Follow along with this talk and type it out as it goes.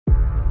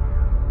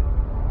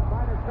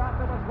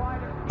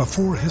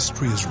Before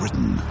history is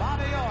written,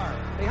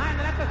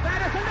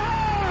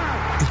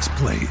 it's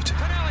played.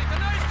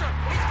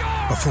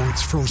 Before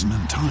it's frozen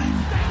in time,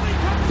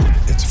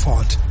 it's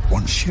fought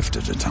one shift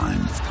at a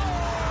time.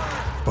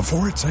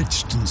 Before it's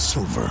etched in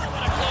silver,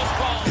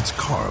 it's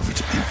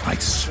carved in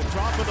ice.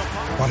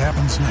 What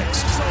happens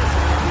next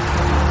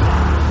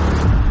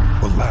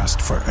will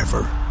last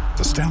forever.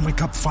 The Stanley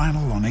Cup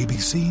Final on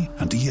ABC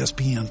and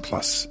ESPN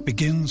Plus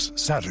begins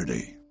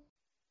Saturday.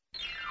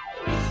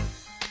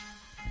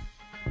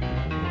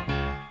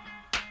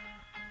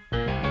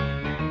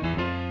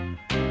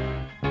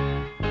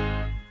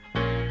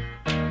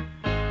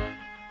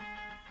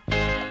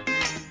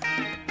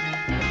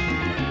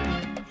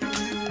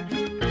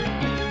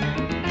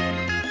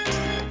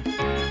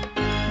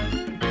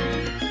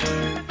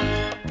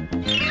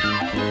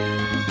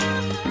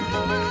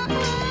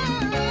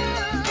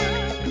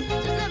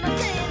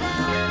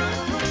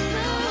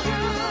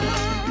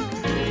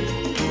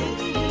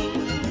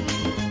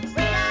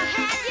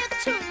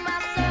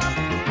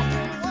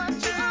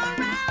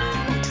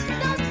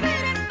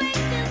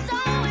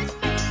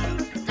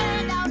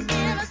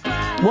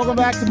 Welcome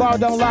back to Ball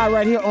Don't Lie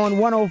right here on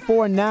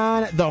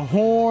 104.9 The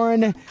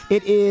Horn.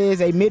 It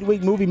is a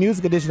midweek movie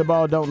music edition of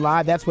Ball Don't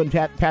Lie. That's when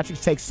Patrick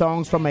takes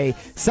songs from a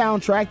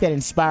soundtrack that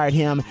inspired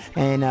him,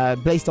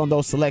 and based on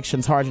those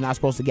selections, Harge and I are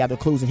supposed to gather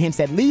clues and hints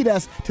that lead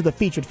us to the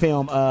featured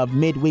film of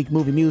midweek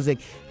movie music.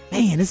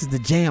 Man, this is the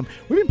jam.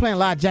 We've been playing a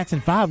lot of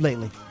Jackson 5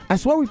 lately. I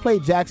swear we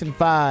played Jackson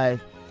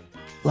 5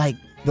 like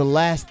the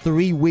last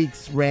 3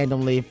 weeks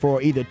randomly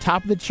for either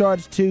Top of the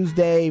Charts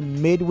Tuesday,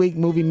 midweek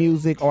movie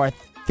music, or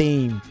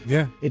theme.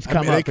 Yeah, it's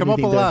come up. They come up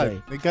a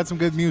lot. They got some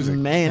good music.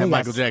 Man, that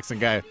Michael Jackson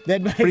guy,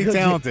 pretty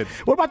talented.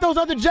 What about those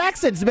other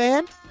Jacksons,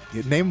 man?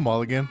 Name them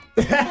all again.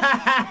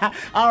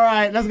 All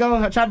right, let's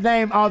go. Try to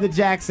name all the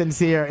Jacksons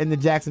here in the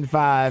Jackson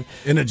 5.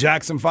 In the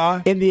Jackson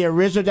 5? In the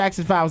original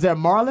Jackson 5, was there a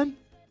Marlon?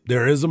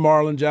 There is a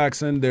Marlon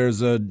Jackson.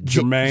 There's a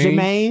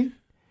Jermaine.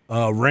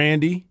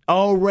 Randy.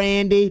 Oh,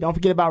 Randy. Don't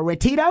forget about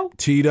Tito.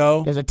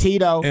 There's a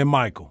Tito. And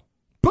Michael.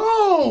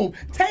 Boom!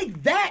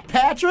 Take that,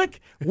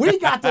 Patrick. We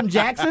got them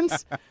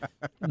Jacksons.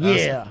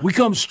 Yeah. We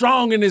come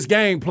strong in this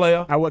game,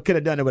 player. I could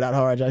have done it without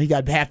Harge. He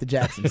got half the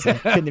Jacksons. So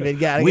couldn't have been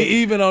got it. We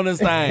even on this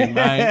thing,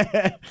 man.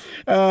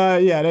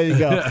 Yeah, there you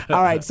go.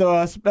 All right,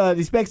 so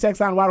the Specs text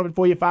line wide open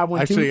for you,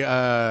 512.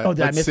 Actually,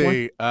 did I miss one?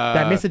 Did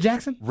I miss a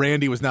Jackson?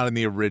 Randy was not in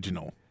the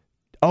original.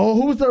 Oh,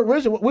 who was the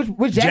original?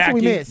 Which Jackson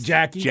we missed?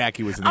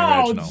 Jackie was in the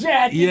original. Oh,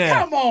 Jackie,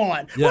 yeah. Come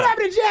on. Yeah. What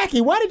happened to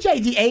Jackie? Why did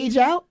Jackie age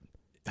out?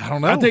 I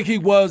don't know. I think he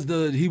was the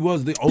oldest. He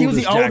was the older.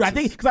 Jackson. I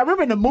think because I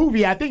remember in the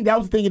movie. I think that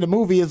was the thing in the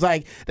movie is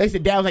like they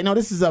said Dad was like, no,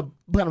 this is a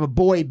kind of a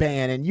boy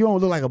band, and you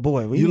don't look like a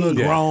boy. You look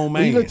grown,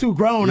 man. You look too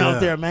grown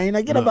out there, man.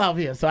 Like, get up out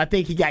here. So I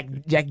think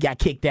Jackie got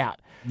kicked out.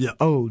 Yeah.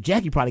 Oh,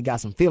 Jackie probably got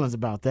some feelings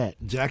about that.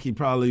 Jackie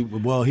probably.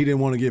 Well, he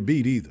didn't want to get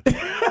beat either.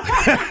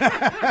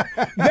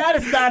 That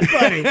is not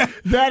funny.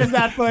 That is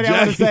not funny. I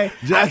want to say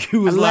Jackie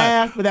was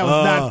laughed, but that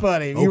was not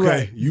funny. You're okay,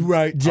 right. you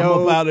right.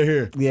 Joe, I'm up out of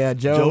here. Yeah,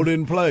 Joe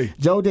didn't play.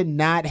 Joe did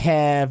not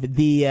have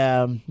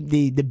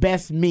the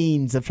best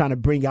means of trying to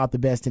bring out the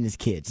best in his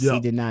kids. Yep. He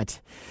did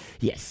not.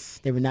 Yes,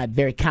 they were not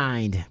very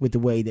kind with the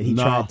way that he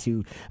tried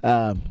to.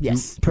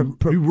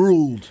 He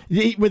ruled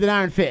with an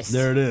iron fist.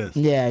 There it is.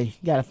 Yeah, you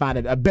got to find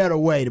a better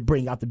way to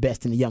bring out the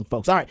best in the young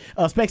folks. All right,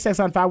 Specs text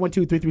on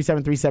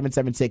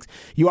 512-337-3776.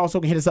 You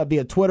also can hit us up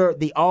via Twitter.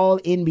 The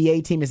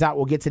All-NBA team is out.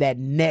 We'll get to that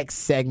next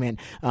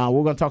segment. We're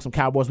going to talk some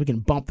Cowboys. We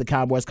can bump the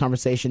Cowboys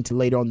conversation to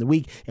later on in the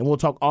week, and we'll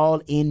talk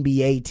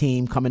All-NBA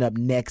team coming up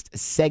next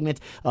segment.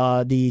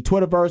 The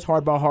Twitterverse,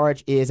 Hardball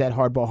Harge, is at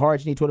Hardball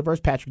Harge in the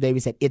Twitterverse. Patrick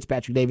Davis at It's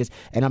Patrick Davis,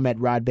 and I'm at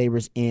Rod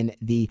Babers in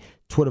the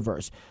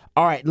Twitterverse.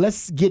 All right,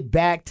 let's get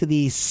back to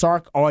the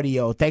Sark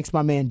audio. Thanks,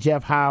 my man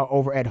Jeff Howe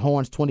over at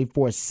Horns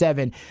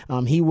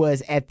 24/7. He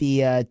was at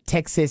the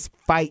Texas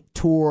Fight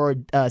Tour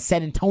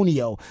San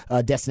Antonio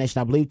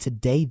destination. I believe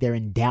today they're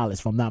in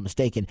Dallas, if I'm not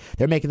mistaken.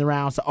 They're making the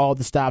rounds to all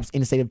the stops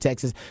in the state of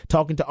Texas,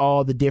 talking to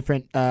all the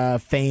different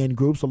fan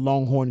groups, the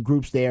Longhorn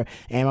groups there.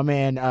 And my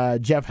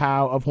man Jeff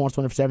Howe of Horns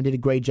 24/7 did a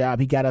great job.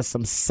 He got us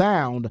some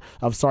sound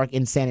of Sark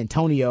in San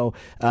Antonio.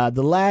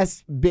 The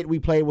last bit we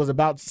played was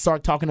about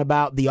Sark talking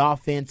about the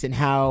offense and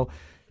how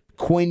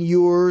Quinn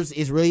Ewers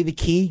is really the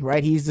key,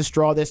 right? He's the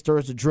straw that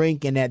stirs the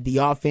drink, and that the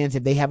offense,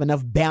 if they have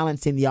enough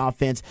balance in the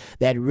offense,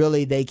 that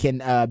really they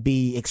can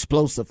be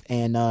explosive.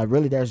 And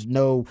really there's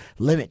no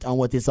limit on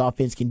what this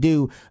offense can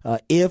do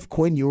if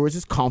Quinn Ewers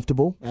is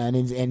comfortable and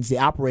is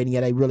operating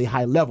at a really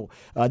high level.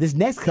 This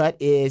next cut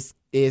is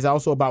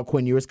also about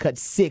Quinn Ewers, cut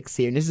 6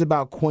 here. And this is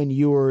about Quinn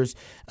Ewers'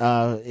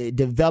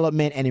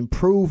 development and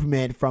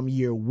improvement from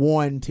year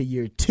 1 to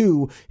year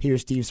 2.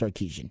 Here's Steve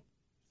Sarkisian.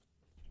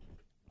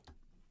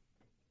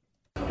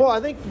 Well,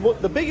 I think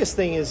the biggest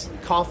thing is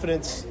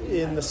confidence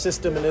in the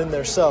system and in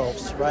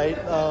themselves, right?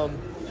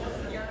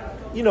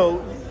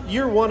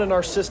 Year 1 in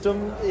our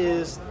system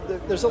is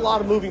there's a lot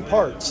of moving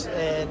parts.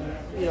 And,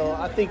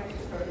 I think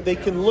they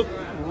can look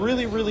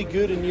really, really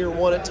good in year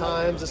 1 at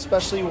times,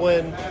 especially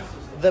when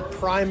the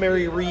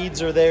primary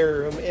reads are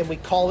there and we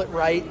call it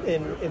right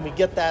and we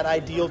get that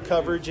ideal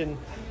coverage and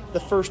the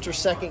first or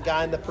second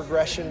guy in the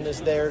progression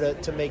is there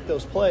to make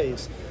those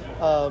plays.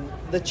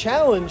 The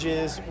challenge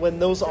is when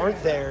those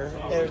aren't there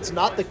and it's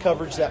not the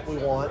coverage that we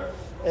want,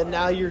 and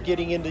now you're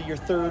getting into your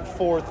third,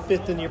 fourth,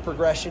 fifth in your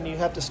progression. You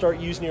have to start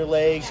using your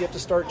legs. You have to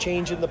start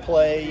changing the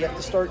play. You have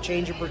to start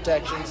changing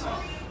protections.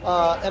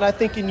 And I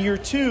think in year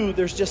two,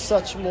 there's just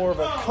such more of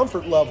a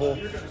comfort level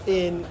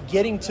in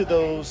getting to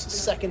those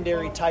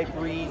secondary type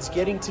reads,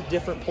 getting to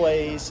different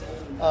plays,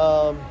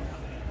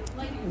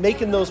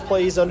 making those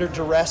plays under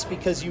duress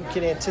because you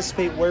can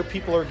anticipate where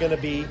people are going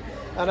to be.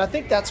 And I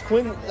think that's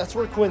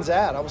where Quinn's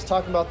at. I was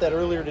talking about that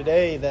earlier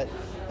today, that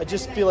I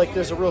just feel like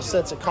there's a real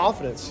sense of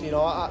confidence.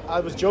 I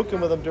was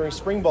joking with him during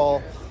spring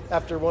ball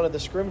after one of the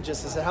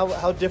scrimmages. I said,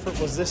 how different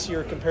was this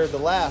year compared to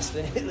last?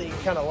 And he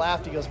kind of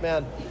laughed. He goes,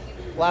 man,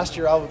 last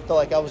year I felt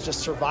like I was just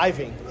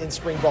surviving in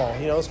spring ball.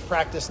 It was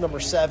practice number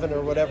 7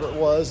 or whatever it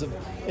was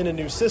in a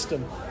new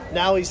system.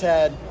 Now he's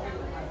had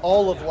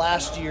all of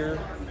last year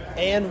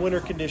and winter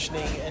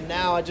conditioning, and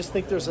now I just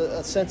think there's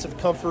a sense of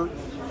comfort.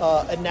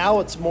 And now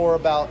it's more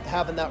about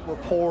having that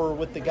rapport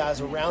with the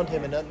guys around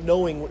him and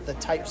knowing what the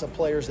types of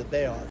players that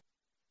they are.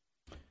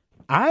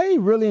 I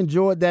really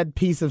enjoyed that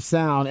piece of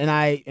sound, and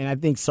I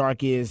think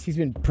Sark he's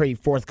been pretty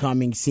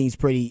forthcoming, seems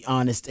pretty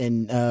honest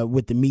and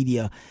with the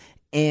media.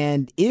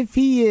 And if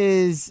he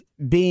is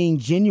being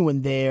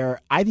genuine there,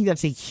 I think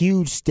that's a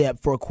huge step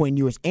for Quinn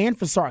Ewers and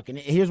for Sark. And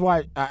here's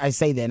why I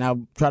say that, and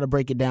I'll try to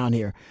break it down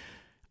here.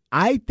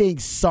 I think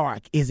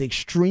Sark is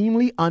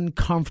extremely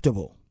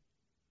uncomfortable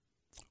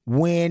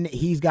when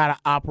he's got to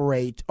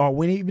operate, or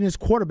when even his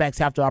quarterbacks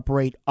have to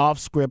operate off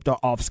script or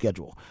off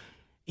schedule.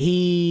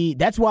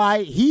 That's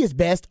why he is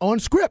best on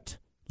script,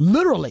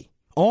 literally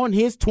on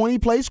his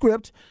 20-play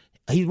script.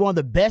 He's one of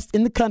the best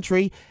in the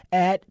country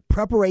at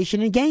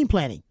preparation and game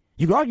planning.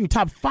 You could argue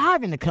top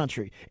 5 in the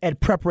country at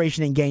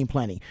preparation and game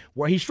planning.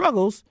 Where he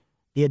struggles,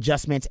 the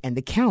adjustments and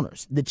the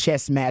counters, the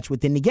chess match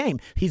within the game.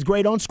 He's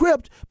great on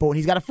script, but when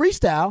he's got to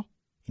freestyle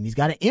and he's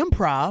got to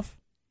improv,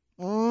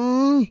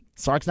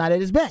 Sark's not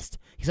at his best.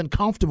 He's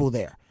uncomfortable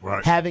there,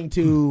 right, having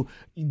to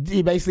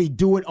basically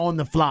do it on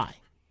the fly.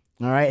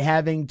 All right,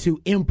 having to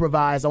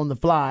improvise on the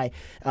fly,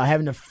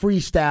 having to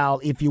freestyle,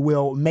 if you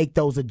will, make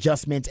those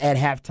adjustments at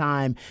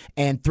halftime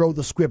and throw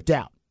the script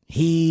out.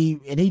 He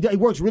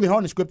works really hard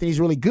on the script and he's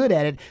really good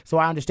at it, so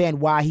I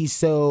understand why he's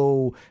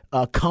so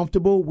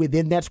comfortable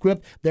within that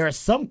script. There are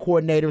some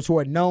coordinators who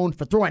are known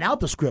for throwing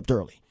out the script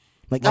early.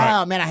 Like,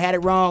 right, oh, man, I had it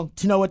wrong.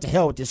 You know what, the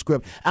hell with this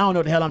script. I don't know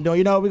what the hell I'm doing.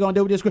 You know what we're going to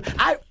do with this script?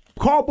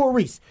 Carl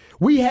Boris,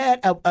 we had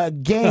a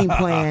game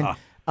plan.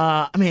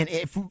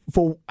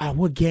 For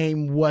what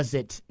game was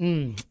it?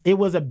 It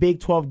was a Big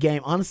 12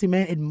 game. Honestly,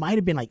 man, it might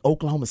have been like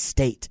Oklahoma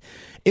State.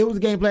 It was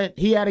a game plan.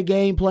 He had a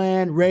game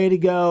plan ready to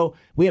go.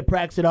 We had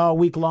practiced it all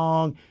week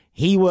long.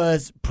 He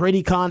was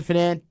pretty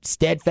confident,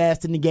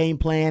 steadfast in the game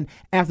plan.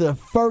 After the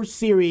first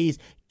series,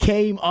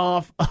 came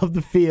off of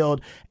the field,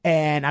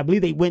 and I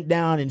believe they went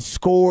down and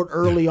scored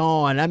early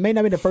on. That may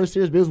not be the first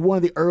series, but it was one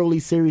of the early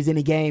series in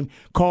the game.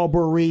 Carl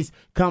Boris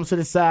comes to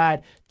the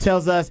side,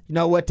 tells us, you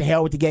know what, to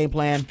hell with the game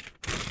plan.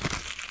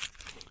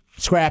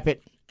 Scrap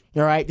it.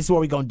 All right, this is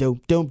what we're going to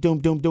do.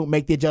 Doom,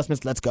 make the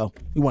adjustments. Let's go.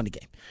 We won the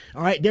game.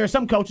 All right, there are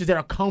some coaches that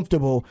are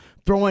comfortable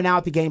throwing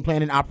out the game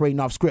plan and operating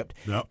off script.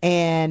 Yep.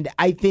 And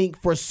I think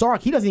for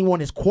Sark, he doesn't even want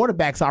his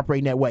quarterbacks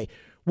operating that way,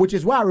 which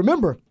is why,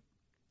 remember,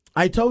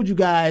 I told you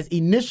guys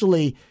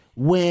initially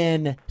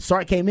when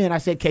Sark came in, I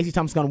said Casey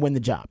Thompson's going to win the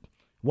job.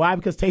 Why?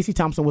 Because Casey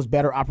Thompson was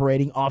better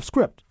operating off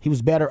script. He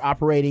was better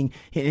operating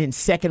in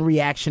second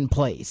reaction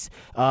plays.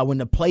 When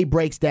the play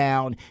breaks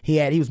down, he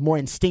was more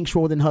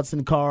instinctual than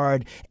Hudson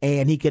Card,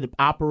 and he could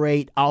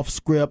operate off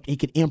script. He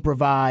could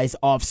improvise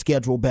off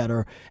schedule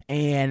better.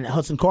 And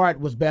Hudson Card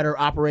was better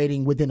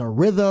operating within a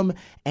rhythm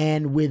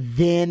and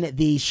within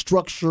the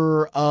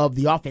structure of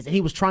the offense. And he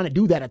was trying to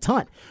do that a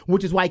ton,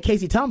 which is why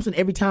Casey Thompson,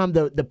 every time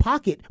the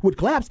pocket would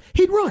collapse,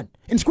 he'd run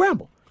and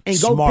scramble and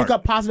go pick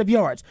up positive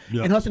yards.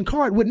 Yep. And Hudson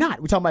Card would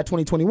not. We're talking about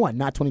 2021,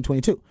 not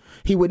 2022.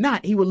 He would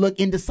not. He would look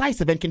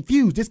indecisive and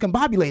confused,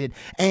 discombobulated,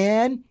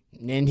 and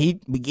he'd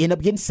end up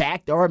getting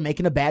sacked or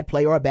making a bad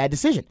play or a bad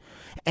decision.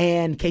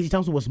 And Casey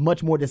Thompson was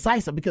much more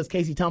decisive because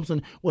Casey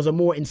Thompson was a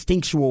more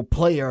instinctual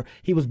player.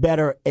 He was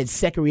better at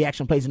second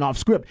reaction plays and off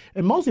script.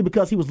 And mostly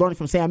because he was learning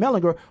from Sam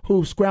Ehlinger,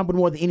 who scrambled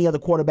more than any other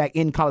quarterback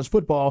in college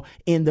football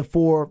in the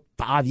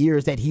 4-5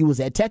 years that he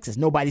was at Texas.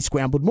 Nobody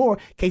scrambled more.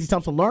 Casey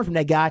Thompson learned from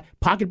that guy.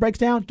 Pocket breaks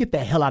down, get the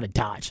hell out of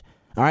Dodge.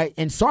 All right.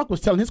 And Sark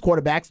was telling his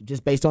quarterbacks,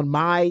 just based on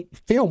my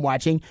film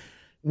watching,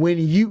 when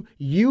you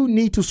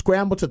need to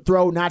scramble to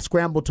throw, not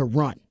scramble to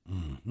run.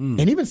 Mm-hmm.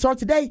 And even Sark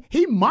today,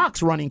 he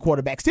mocks running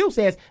quarterbacks. Still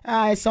says,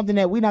 it's something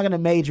that we're not going to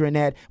major in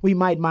that. We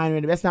might minor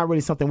in it. That's not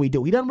really something we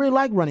do. He doesn't really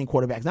like running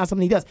quarterbacks. Not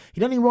something he does.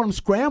 He doesn't even want them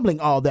scrambling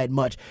all that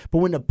much. But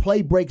when the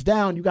play breaks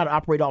down, you got to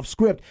operate off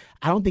script.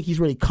 I don't think he's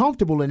really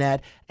comfortable in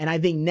that. And I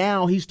think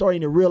now he's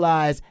starting to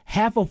realize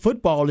half of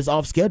football is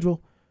off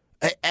schedule.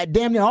 At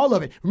damn near all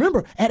of it.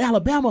 Remember, at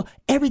Alabama,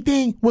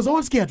 everything was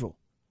on schedule.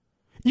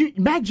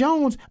 Mac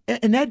Jones,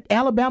 in that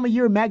Alabama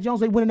year, Mac Jones,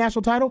 they win a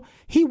national title,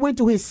 he went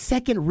to his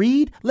second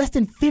read less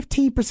than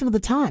 15% of the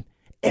time.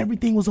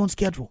 Everything was on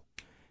schedule.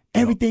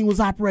 Everything was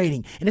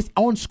operating, and it's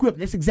on script.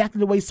 That's exactly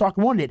the way Sark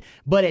wanted it.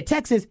 But at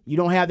Texas, you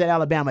don't have that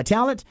Alabama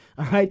talent,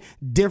 all right?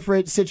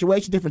 Different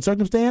situation, different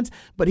circumstance.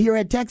 But here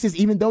at Texas,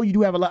 even though you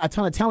do have a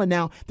ton of talent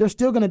now, there's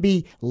still going to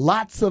be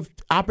lots of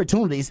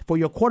opportunities for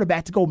your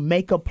quarterback to go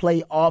make a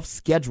play off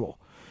schedule.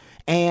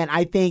 And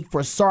I think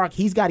for Sark,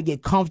 he's got to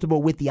get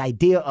comfortable with the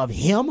idea of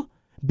him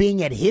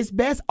being at his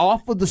best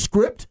off of the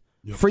script,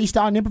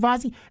 freestyle and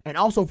improvising, and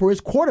also for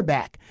his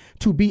quarterback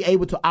to be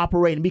able to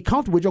operate and be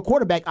comfortable with your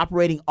quarterback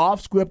operating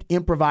off script,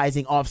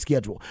 improvising off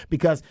schedule.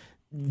 Because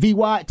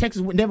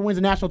Texas never wins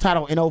a national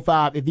title in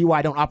 2005 if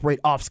VY don't operate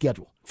off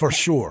schedule. For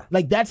sure.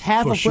 Like, that's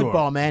half of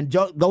football, man.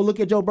 Go look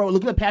at Joe Burrow.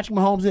 Look at Patrick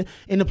Mahomes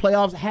in the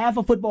playoffs. Half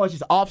of football is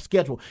just off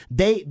schedule.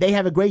 They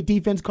have a great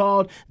defense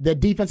called. The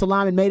defensive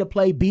lineman made a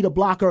play, beat a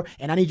blocker,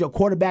 and I need your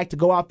quarterback to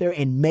go out there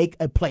and make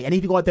a play. I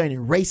need to go out there and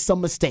erase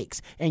some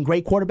mistakes. And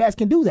great quarterbacks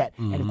can do that.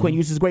 And if Quinn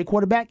Ewers is a great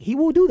quarterback, he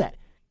will do that.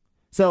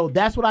 So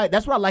that's what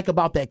I like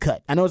about that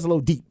cut. I know it's a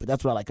little deep, but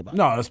that's what I like about it.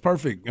 No, that's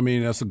perfect. I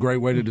mean, that's a great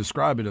way to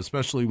describe it,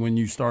 especially when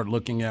you start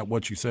looking at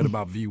what you said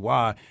about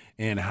VY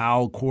and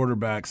how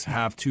quarterbacks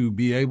have to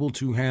be able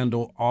to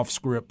handle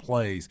off-script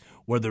plays,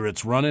 whether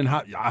it's running.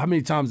 How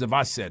many times have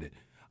I said it?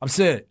 I've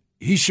said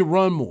he should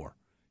run more.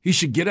 He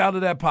should get out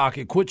of that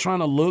pocket, quit trying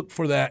to look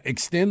for that,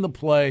 extend the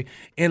play,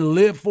 and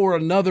live for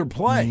another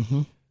play.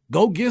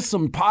 Go get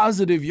some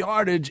positive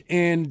yardage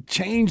and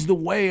change the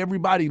way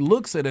everybody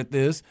looks at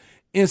this.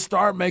 And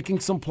start making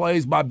some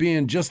plays by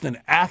being just an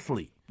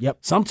athlete.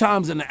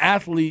 Sometimes an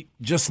athlete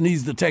just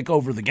needs to take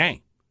over the game.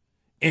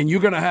 And you're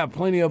going to have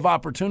plenty of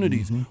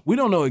opportunities. We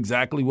don't know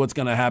exactly what's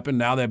going to happen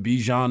now that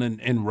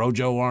Bijan and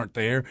Rojo aren't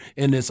there,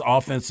 and this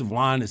offensive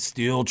line is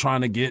still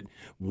trying to get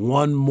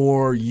one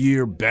more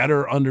year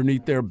better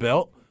underneath their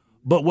belt.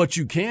 But what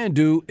you can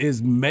do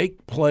is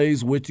make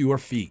plays with your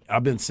feet.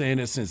 I've been saying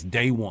it since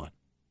day one.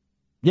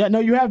 Yeah,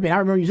 no, you have been. I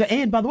remember you said,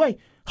 and by the way,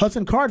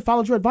 Hudson Card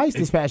followed your advice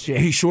this past year.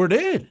 He sure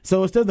did.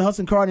 So instead of the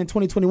Hudson Card in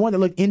 2021 that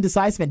looked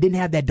indecisive and didn't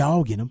have that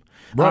dog in him,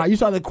 you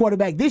saw the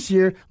quarterback this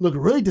year look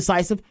really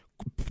decisive.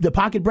 The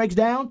pocket breaks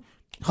down,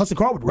 Hudson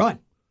Card would run.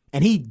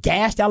 And he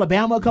gashed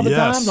Alabama a couple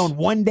times on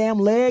one damn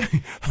leg.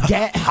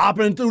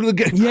 Hopping through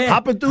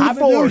the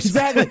force.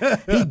 Exactly.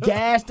 He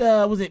gashed,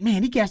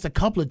 he gashed a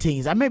couple of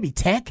teams. Maybe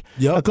Tech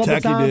a couple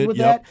of times with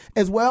that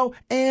as well.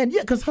 And,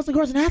 because Hudson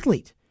Card's an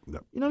athlete. You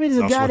know what I mean? He's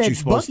a guy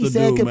that Bucky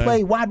said could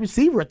play wide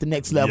receiver at the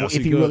next level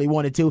if he really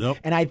wanted to.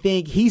 And I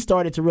think he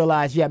started to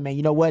realize, you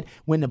know what?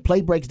 When the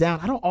play breaks down,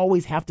 I don't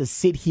always have to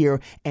sit here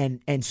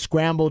and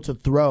scramble to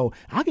throw.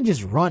 I can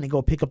just run and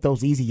go pick up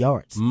those easy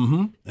yards.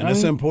 And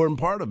that's an important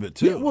part of it,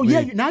 too.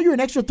 Now you're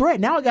an extra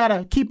threat. Now I got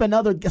to keep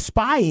another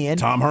spy in.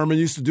 Tom Herman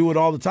used to do it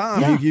all the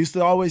time. He used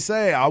to always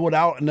say, I would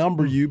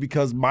outnumber you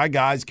because my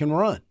guys can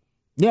run.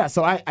 Yeah,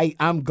 so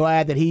I'm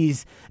glad that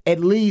he's at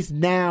least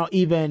now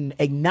even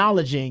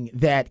acknowledging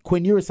that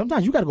Quinn Ewers,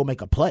 sometimes you got to go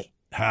make a play.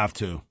 Have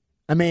to.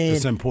 I mean,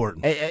 it's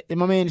important.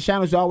 My man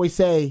Shannons always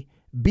say,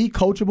 be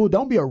coachable,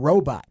 don't be a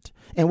robot.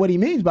 And what he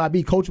means by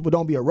be coachable,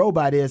 don't be a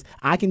robot is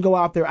I can go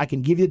out there, I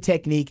can give you the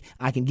technique,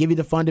 I can give you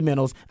the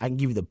fundamentals, I can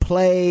give you the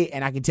play,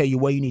 and I can tell you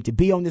where you need to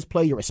be on this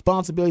play, your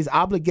responsibilities,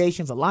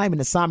 obligations,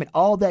 alignment, assignment,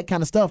 all that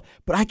kind of stuff.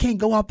 But I can't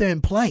go out there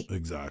and play.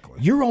 Exactly.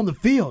 You're on the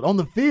field. On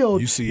the field,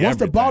 you see once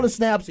everything. The ball is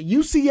snaps,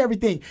 you see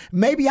everything.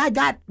 Maybe I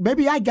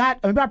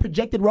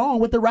projected wrong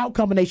what the route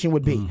combination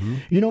would be.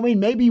 You know what I mean?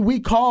 Maybe we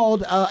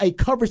called a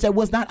coverage that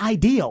was not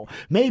ideal.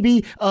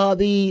 Maybe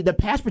the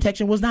pass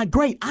protection was not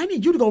great. I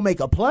need you to go make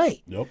a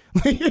play. Yep.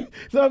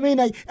 So, I mean,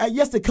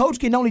 yes, the coach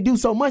can only do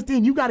so much.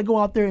 Then you got to go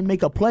out there and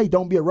make a play.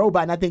 Don't be a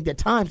robot. And I think that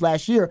times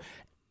last year,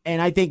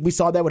 and I think we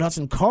saw that with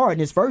Hudson Card in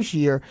his first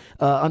year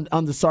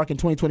under Sark in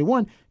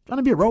 2021, trying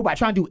to be a robot,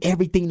 trying to do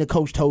everything the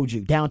coach told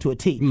you down to a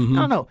T. I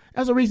don't know.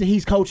 That's the reason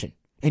he's coaching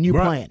and you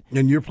playing.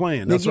 And you're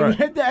playing. That's right.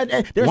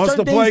 Once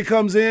the play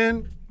comes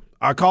in,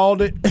 I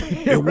called it.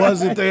 It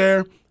wasn't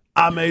there.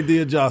 I made the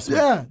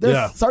adjustment.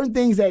 There's certain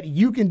things that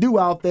you can do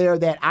out there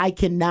that I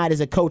cannot, as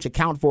a coach,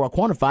 account for or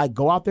quantify.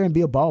 Go out there and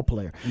be a ball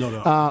player.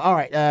 No. All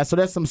right, so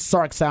that's some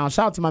Sark sound.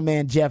 Shout out to my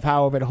man Jeff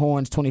Howard at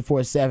Horns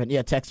 24/7.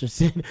 Yeah, Texter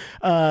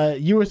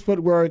said, Ewers'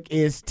 footwork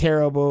is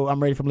terrible.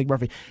 I'm ready for Malik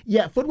Murphy.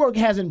 Yeah, footwork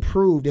has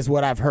improved, is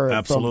what I've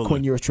heard from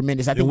Quinn Ewers.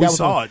 Tremendous. I think we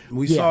saw it.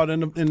 We saw it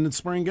in the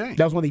spring game.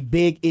 That was one of the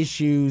big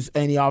issues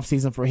in the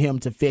offseason for him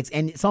to fix.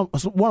 And one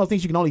of those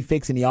things you can only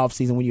fix in the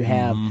offseason when you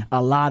have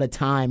a lot of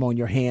time on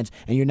your hands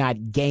and you're not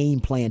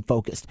game plan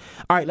focused.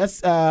 All right,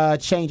 let's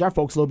change our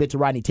focus a little bit to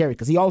Rodney Terry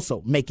because he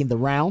also making the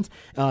rounds,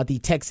 the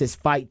Texas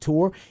Fight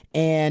Tour.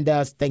 And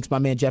thanks, my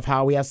man Jeff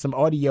Howard. We have some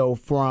audio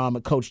from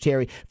Coach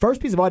Terry.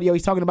 First piece of audio,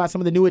 he's talking about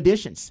some of the new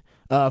additions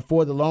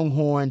for the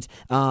Longhorns.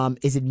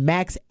 Is it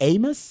Max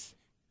Amos?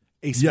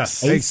 Asmus.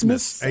 Yes,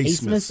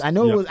 Asmus. I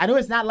know. Yep. It was, I know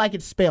it's not like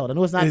it's spelled. I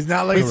know it's not. It's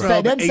not like it's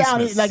spelled. spelled, It doesn't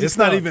sound Asmus. like It's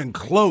not spelled. even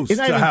close It's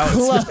not to even how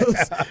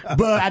close.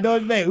 But I know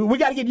it's made. We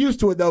got to get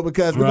used to it though,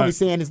 because we're going to be Right.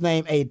 saying his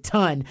name a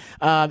ton.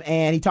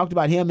 And he talked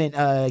about him and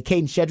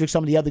Caden Shedrick,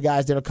 some of the other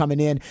guys that are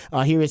coming in.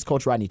 Here is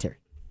Coach Rodney Terry.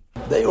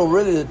 They were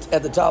really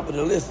at the top of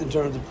the list in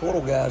terms of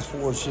portal guys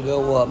for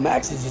us.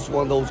 Max is just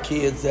one of those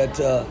kids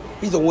that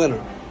he's a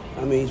winner.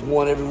 I mean, he's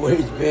won everywhere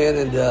he's been,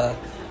 and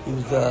he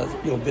was,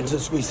 been to the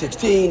Sweet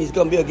 16. He's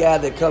going to be a guy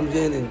that comes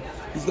in and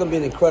he's going to be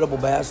an incredible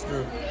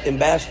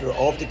ambassador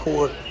off the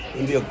court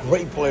and be a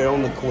great player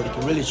on the court. He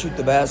can really shoot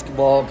the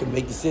basketball, can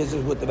make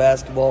decisions with the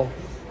basketball.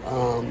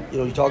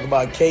 You talk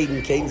about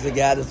Caden. Caden's a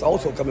guy that's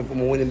also coming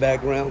from a winning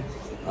background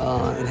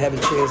and having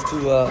a chance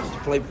to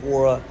play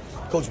for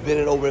Coach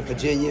Bennett over at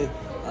Virginia.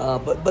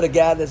 But a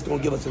guy that's going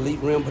to give us elite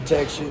rim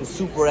protection,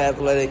 super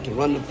athletic, can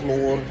run the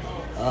floor.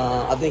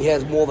 I think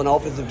has more of an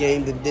offensive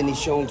game than he's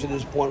shown to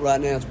this point right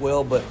now as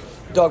well. But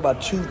you talk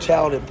about two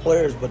talented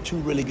players, but two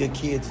really good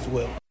kids as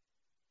well.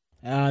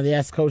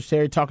 That's Coach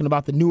Terry talking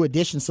about the new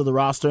additions to the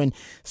roster. And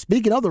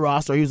speaking of the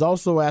roster, he was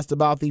also asked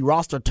about the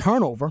roster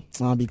turnover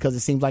because it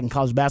seems like in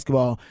college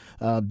basketball,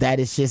 that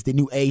is just the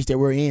new age that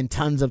we're in.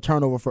 Tons of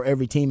turnover for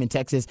every team in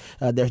Texas.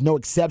 There's no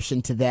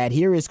exception to that.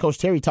 Here is Coach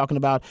Terry talking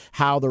about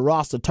how the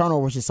roster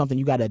turnover is something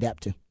you got to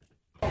adapt to.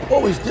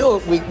 Well,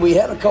 we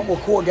had a couple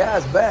of core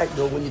guys back,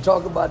 though. When you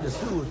talk about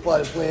Dessous, who's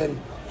probably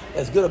playing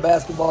as good a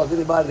basketball as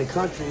anybody in the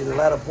country in the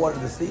latter part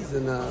of the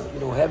season.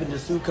 Having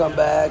Dessous come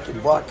back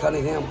and Brock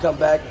Cunningham come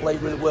back,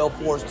 played really well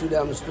for us, 2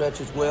 down the stretch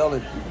as well,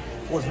 and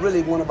was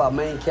really one of our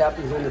main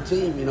captains on the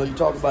team. You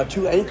talk about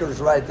 2 anchors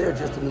right there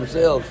just in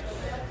themselves.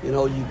 You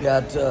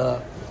got,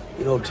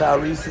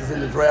 Tyrese is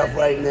in the draft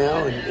right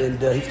now, and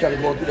he's kind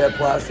of going through that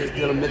process.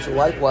 Dylan Mitchell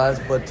likewise,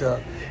 but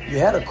you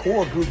had a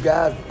core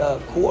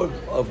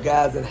of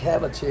guys that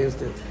have a chance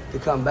to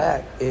come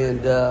back,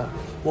 and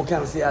we'll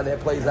kind of see how that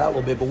plays out a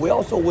little bit. But we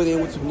also went in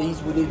with some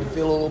needs we need to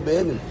fill a little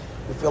bit, and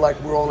we feel like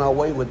we're on our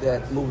way with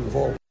that moving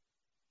forward.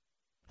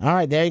 All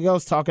right, there he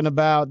goes talking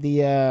about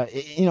the,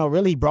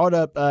 really brought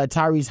up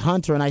Tyrese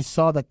Hunter, and I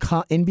saw the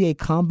NBA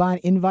Combine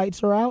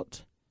invites are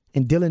out,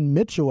 and Dylan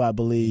Mitchell, I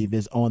believe,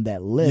 is on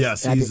that list.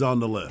 Yes, he's on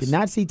the list. Did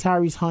not see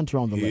Tyrese Hunter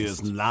on the list. He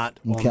is not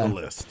on the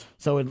list.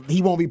 So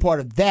he won't be part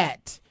of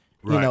that,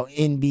 Right.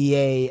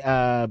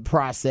 NBA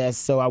process.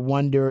 So I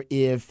wonder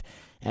if,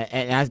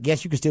 and I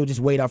guess you can still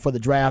just wait out for the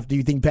draft. Do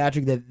you think,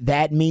 Patrick,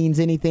 that means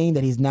anything,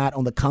 that he's not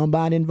on the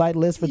Combine invite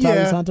list for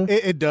Tyrese Hunter?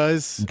 It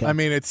does. Okay. I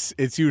mean,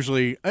 it's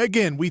usually,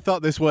 again, we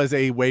thought this was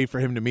a way for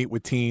him to meet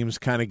with teams,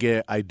 kind of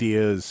get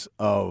ideas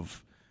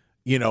of,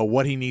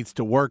 what he needs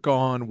to work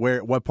on,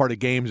 what part of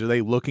games are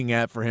they looking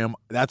at for him.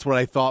 That's what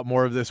I thought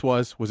more of this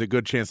was a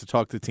good chance to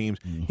talk to teams.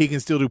 Mm-hmm. He can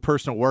still do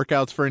personal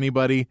workouts for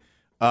anybody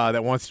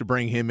that wants to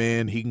bring him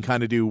in. He can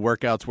kind of do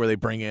workouts where they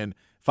bring in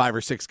 5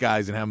 or 6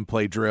 guys and have them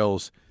play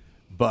drills.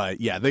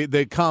 But, yeah,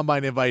 the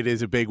Combine invite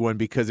is a big one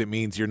because it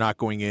means you're not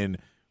going in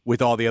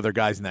with all the other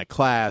guys in that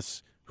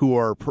class who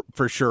are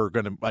for sure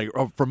going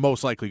to, for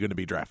most likely going to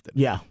be drafted.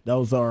 Yeah,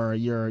 those are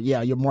your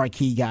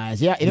marquee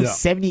guys. Yeah, it's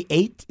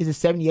 78. Is it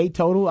 78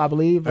 total, I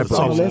believe? It's a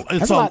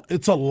lot.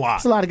 It's a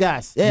lot of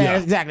guys. Yeah,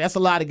 exactly. That's a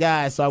lot of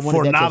guys. So I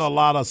wanted for not a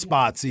lot of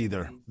spots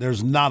either.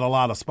 There's not a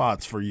lot of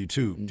spots for you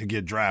to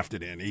get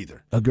drafted in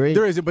either. Agreed.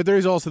 There is, but there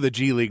is also the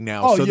G League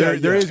now.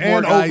 There is more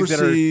and guys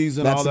overseas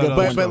that are. And all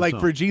that But like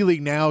for G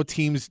League now,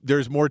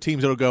 there's more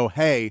teams that'll go,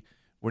 hey,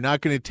 we're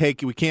not going to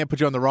take you. We can't put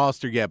you on the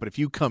roster yet, but if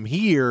you come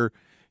here,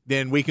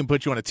 then we can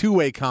put you on a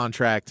 2-way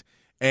contract,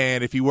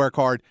 and if you work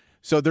hard.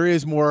 So there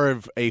is more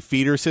of a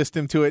feeder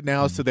system to it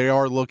now, so they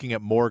are looking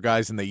at more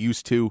guys than they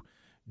used to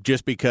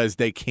just because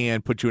they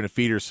can put you in a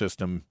feeder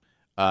system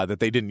that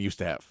they didn't used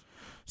to have.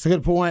 It's a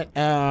good point.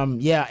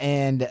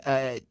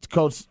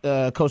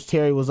 Coach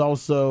Terry was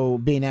also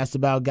being asked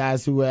about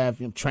guys who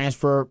have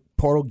transfer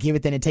portal, give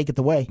it then and take it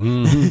away.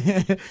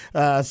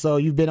 Mm-hmm. So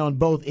you've been on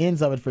both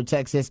ends of it for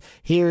Texas.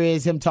 Here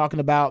is him talking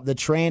about the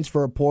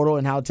transfer portal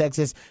and how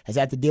Texas has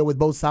had to deal with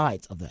both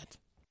sides of that.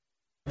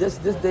 This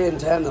day and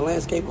time, the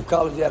landscape of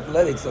college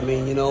athletics, and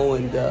in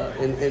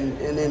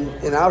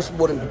our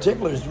sport in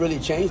particular, has really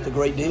changed a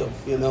great deal.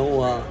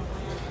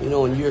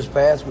 In years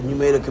past, when you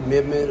made a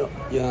commitment,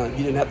 you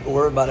didn't have to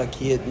worry about a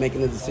kid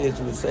making a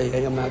decision to say,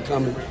 hey, I'm not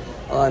coming,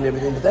 and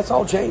everything. But that's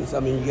all changed.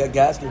 I mean, you got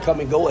guys can come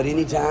and go at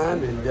any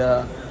time,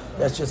 and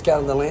that's just kind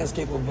of the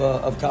landscape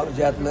of college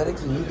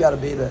athletics, and you've got to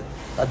be able to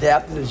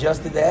adapt and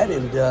adjust to that,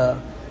 and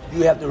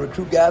you have to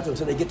recruit guys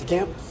until they get to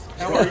campus.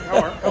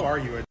 How are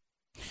you?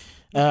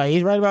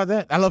 He's right about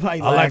that. I love how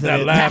he I like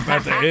that laugh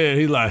at the end.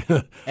 He's like,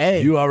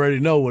 hey. You already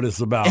know what it's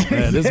about,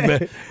 man.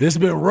 This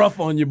been rough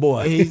on you,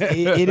 boy.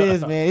 It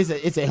is, man.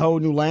 It's a whole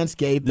new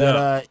landscape.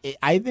 But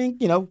I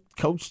think,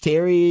 Coach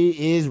Terry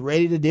is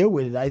ready to deal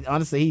with it.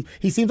 Honestly,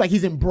 he seems like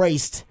he's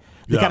embraced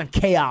the kind of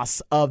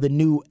chaos of the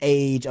new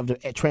age of the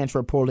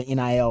transfer portal to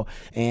NIL.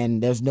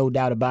 And there's no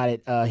doubt about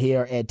it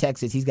here at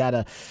Texas. He's got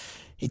to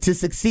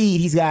succeed,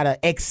 he's got to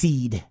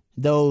exceed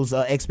those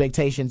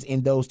expectations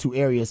in those two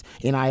areas,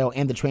 NIL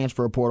and the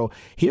transfer portal.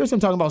 Here's him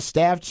talking about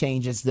staff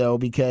changes, though,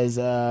 because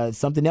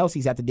something else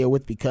he's had to deal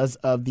with because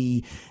of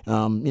the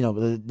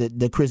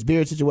Chris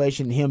Beard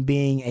situation, him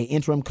being an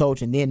interim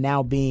coach and then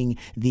now being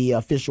the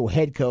official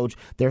head coach.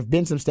 There have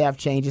been some staff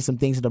changes, some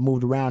things that have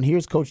moved around.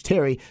 Here's Coach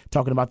Terry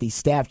talking about these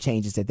staff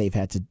changes that they've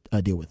had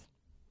to deal with.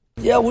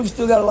 Yeah, we've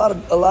still got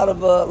a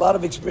lot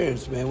of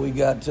experience, man. We've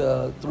got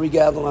 3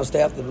 guys on our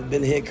staff that have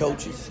been head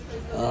coaches.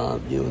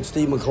 And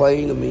Steve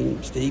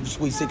McClain. Steve's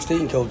Sweet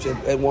 16 coach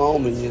at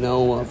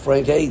Wyoming.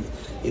 Frank Hayes,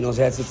 has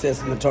had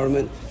success in the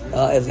tournament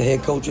as a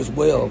head coach as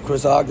well.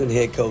 Chris Ogden,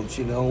 head coach.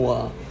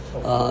 Brandon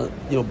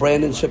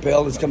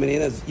Chappelle is coming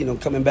in as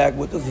coming back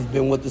with us. He's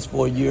been with us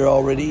for a year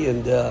already,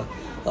 and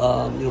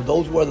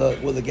those were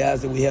the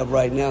guys that we have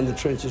right now in the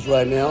trenches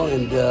right now,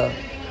 and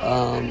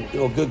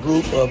a good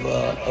group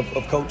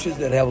of coaches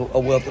that have a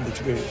wealth of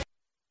experience.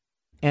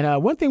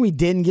 And one thing we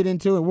didn't get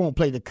into, and we won't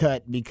play the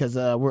cut because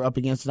we're up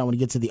against it. I want to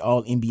get to the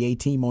All-NBA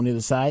team on the other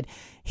side.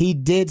 He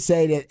did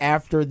say that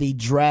after the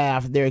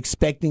draft, they're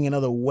expecting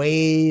another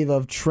wave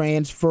of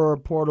transfer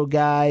portal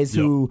guys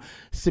who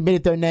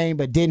submitted their name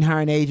but didn't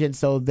hire an agent,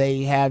 so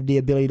they have the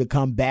ability to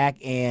come back.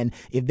 And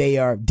if they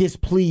are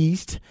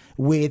displeased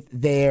with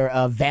their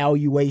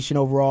valuation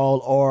overall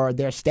or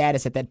their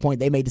status at that point,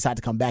 they may decide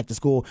to come back to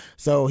school.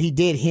 So he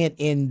did hint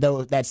in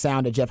that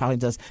sound that Jeff Hawkins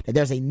does that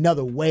there's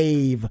another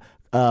wave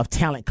of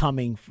talent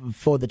coming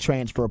for the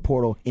transfer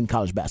portal in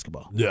college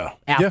basketball.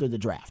 After the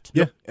draft.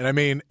 Yeah.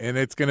 And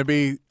it's going to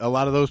be a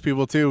lot of those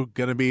people too.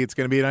 It's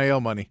going to be NIL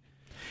money.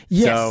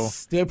 Yes.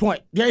 So, their point.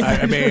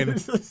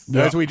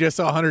 As we just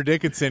saw Hunter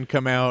Dickinson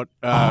come out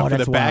for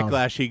the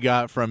backlash he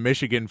got from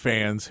Michigan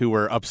fans who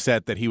were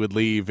upset that he would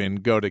leave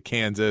and go to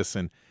Kansas,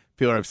 and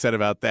people are upset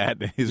about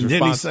that. His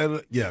response, did he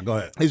say, yeah, go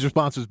ahead. His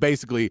response was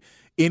basically,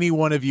 any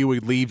one of you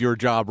would leave your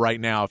job right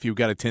now if you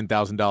got a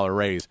 $10,000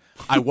 raise.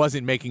 I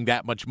wasn't making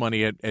that much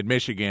money at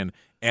Michigan,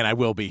 and I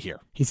will be here.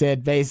 He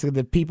said basically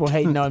the people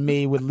hating on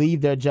me would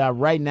leave their job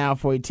right now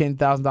for a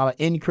 $10,000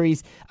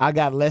 increase. I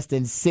got less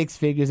than 6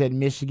 figures at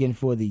Michigan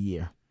for the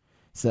year.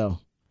 So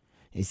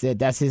he said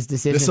that's his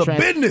decision. It's a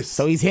business.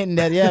 So he's hinting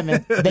that,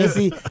 man.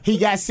 Basically, he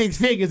got 6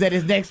 figures at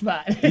his next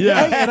spot.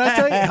 Yeah, and I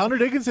tell you, Hunter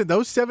Dickinson,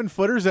 those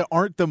 7-footers that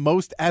aren't the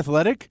most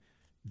athletic,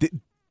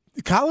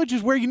 college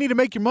is where you need to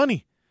make your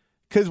money.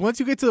 Because once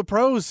you get to the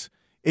pros,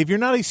 if you're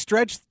not a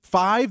stretch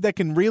 5 that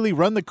can really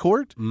run the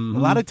court, a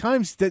lot of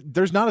times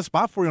there's not a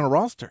spot for you on a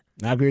roster.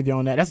 I agree with you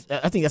on that.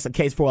 I think that's the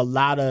case for a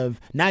lot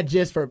of, not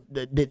just for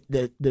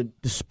the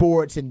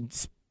sports and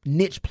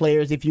niche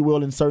players, if you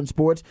will, in certain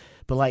sports,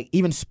 but like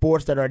even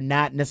sports that are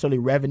not necessarily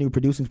revenue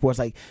producing sports.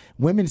 Like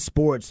women's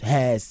sports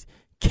has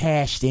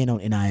cashed in on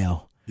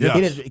NIL. Yes.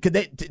 It is,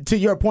 because to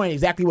your point,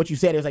 exactly what you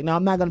said. It was like, no,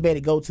 I'm not going to be able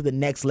to go to the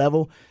next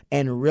level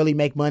and really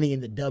make money in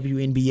the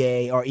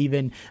WNBA or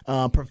even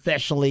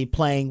professionally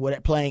playing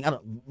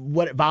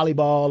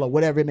volleyball or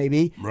whatever it may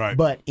be. Right.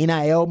 But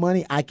NIL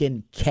money, I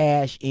can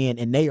cash in,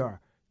 and they are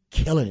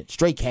killing it.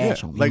 Straight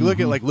cash on me. Like look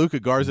at like Luka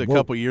Garza a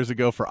couple years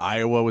ago for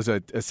Iowa, was a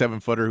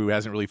 7-footer who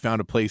hasn't really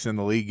found a place in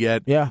the league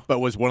yet. Yeah. But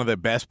was one of the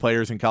best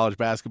players in college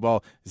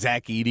basketball.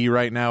 Zach Edey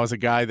right now is a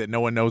guy that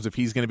no one knows if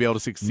he's going to be able to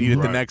succeed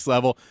at the next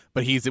level,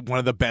 but he's one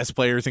of the best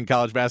players in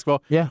college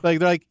basketball. Yeah. Like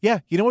they're like,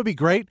 yeah, you know what would be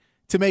great?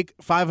 To make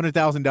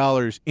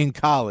 $500,000 in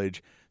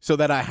college so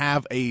that I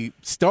have a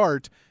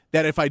start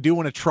that if I do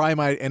want to try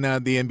my in the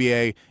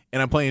NBA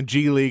and I'm playing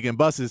G League and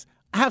buses,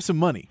 I have some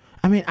money.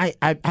 I mean,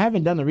 I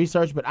haven't done the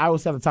research, but I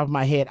was at the top of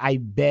my head, I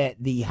bet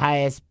the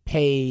highest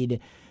paid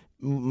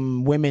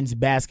women's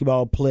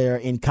basketball player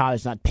in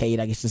college, not paid,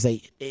 I guess to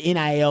say,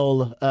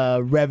 NIL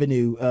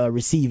revenue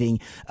receiving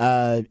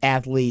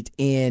athlete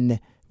in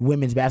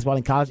women's basketball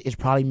in college is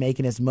probably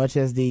making as much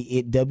as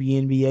the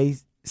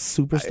WNBA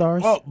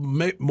superstars.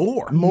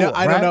 More. No,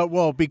 I don't know.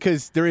 Well,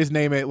 because there is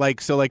name it like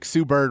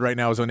Sue Bird right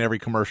now is on every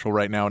commercial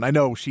right now, and I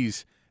know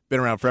she's been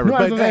around forever.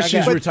 No, but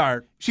she's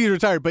retired. She's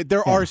retired, but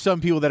there are some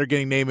people that are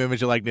getting name,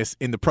 image, and likeness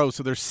in the pros,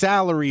 so their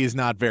salary is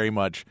not very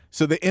much.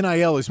 So the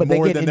NIL is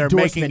more than they're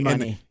making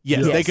money.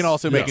 Yes, they can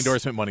also make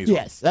endorsement money as well.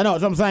 Yes, I know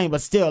what I'm saying,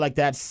 but still, like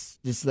that's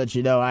just to let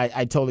you know,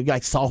 I totally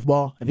like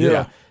softball. If you're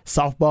a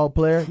softball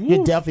player,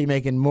 you're definitely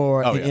making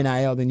more in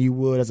NIL than you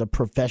would as a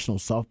professional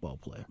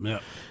softball player. Yeah.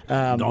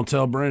 Don't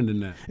tell Brandon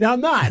that. No, I'm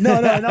not. No,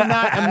 I'm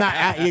not.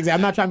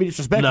 I'm not trying to be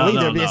disrespectful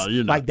either. No,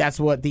 like that's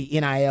what the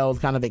NIL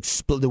kind of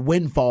the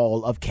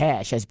windfall of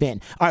cash has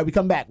been. All right, we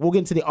come back. We'll get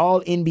into the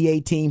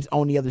All-NBA teams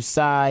on the other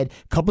side.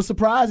 Couple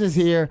surprises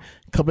here.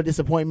 Couple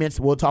disappointments.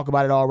 We'll talk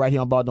about it all right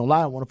here on Ball Don't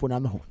Lie on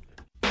 104.9 The Horn.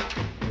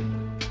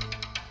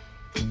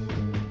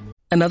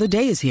 Another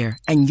day is here,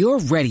 and you're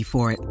ready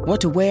for it. What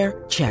to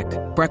wear? Check.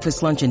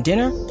 Breakfast, lunch, and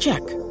dinner?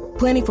 Check.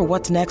 Planning for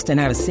what's next and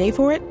how to save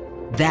for it?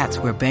 That's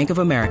where Bank of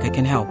America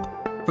can help.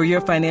 For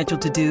your financial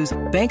to-dos,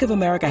 Bank of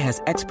America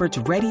has experts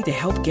ready to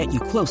help get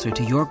you closer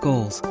to your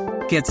goals.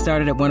 Get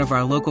started at one of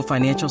our local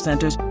financial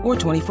centers or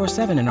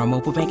 24/7 in our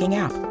mobile banking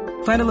app.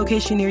 Find a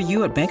location near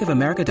you at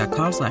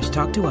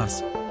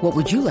bankofamerica.com/talktous. What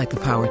would you like the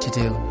power to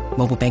do?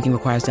 Mobile banking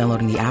requires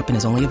downloading the app and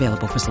is only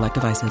available for select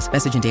devices.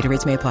 Message and data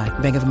rates may apply.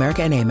 Bank of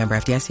America N.A., member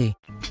FDIC.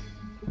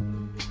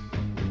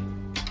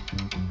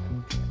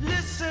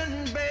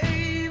 Listen,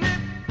 baby,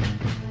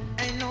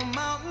 ain't no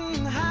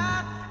mountain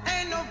high,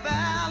 ain't no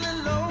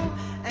valley low,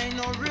 ain't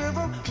no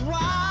river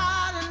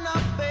wide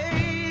enough,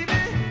 baby.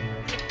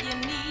 If you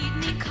need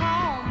me,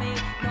 call me,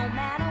 no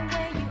matter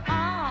where you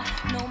are,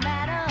 no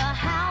matter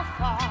how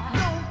far.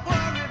 Don't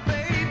worry,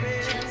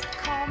 baby. Just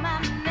call my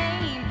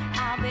name,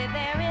 I'll be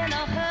there in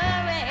a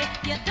hurry.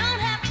 You don't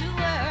have to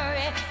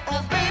worry,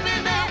 'cause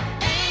baby, there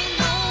ain't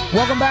no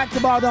Welcome back to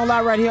Ball Don't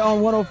Lie right here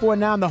on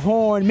 104.9 The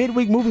Horn.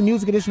 Midweek movie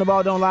music edition of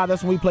Ball Don't Lie.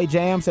 That's when we play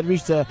jams that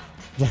reach the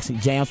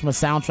jams from a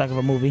soundtrack of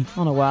a movie. I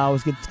don't know why I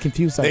always get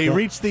confused like They that.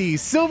 reached the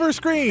silver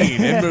screen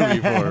in movie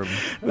form.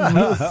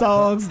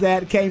 Songs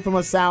that came from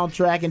a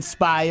soundtrack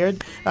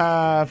inspired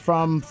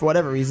from, for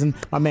whatever reason,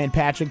 my man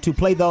Patrick to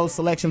play those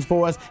selections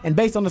for us. And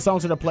based on the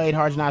songs that are played,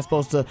 Harj and I are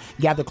supposed to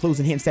gather clues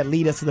and hints that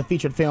lead us to the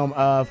featured film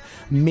of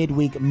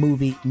midweek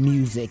movie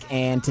music.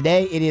 And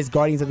today it is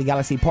Guardians of the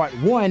Galaxy Part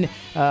 1.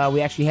 We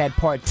actually had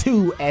Part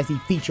 2 as the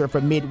feature for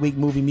midweek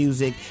movie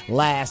music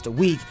last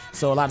week.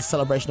 So a lot of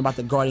celebration about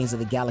the Guardians of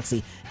the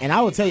Galaxy. And I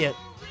will tell you,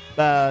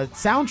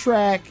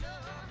 soundtrack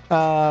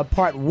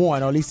Part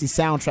 1, or at least the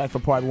soundtrack for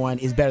Part 1,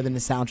 is better than the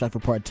soundtrack for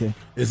Part 2.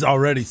 It's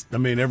already, I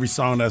mean, every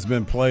song that's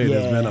been played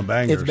has been a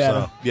banger. It's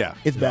better. So. Yeah.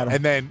 It's better.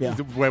 And then Yeah.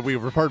 when we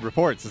heard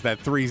reports is that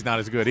 3's not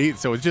as good either,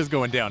 so it's just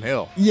going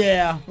downhill.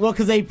 Yeah, well,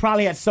 because they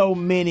probably had so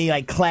many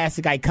like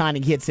classic,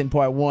 iconic hits in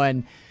Part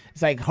 1.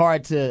 It's like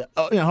hard to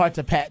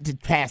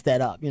pass that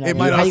up. You know, It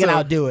might how you gonna also-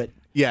 outdo it?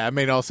 Yeah, it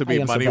may also How be you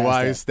gonna surpass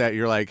money-wise that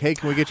you're like, hey,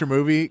 can we get your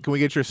movie? Can we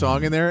get your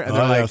song in there? And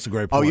they're Oh, like, that's a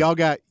great oh, point.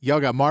 y'all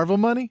got Marvel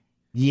money?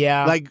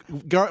 Yeah, Like,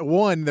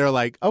 one, they're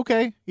like,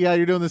 okay, yeah,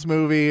 you're doing this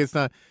movie. It's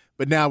not,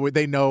 but now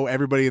they know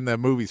everybody in the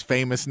movie's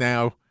famous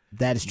now,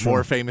 that is true.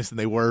 more famous than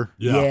they were.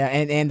 Yeah,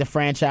 and the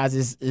franchise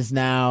is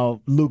now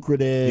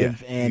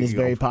lucrative and is you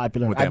very know,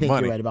 popular. with I that think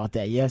money. you're right about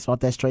that. Yes, want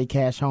that straight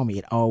cash, homie.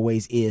 It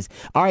always is.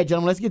 All right,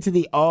 gentlemen, let's get to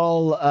the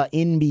All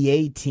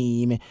NBA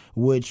team,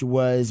 which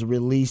was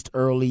released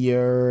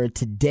earlier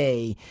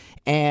today,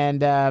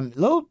 and a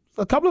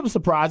couple of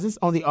surprises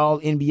on the All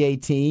NBA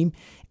team.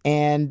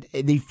 And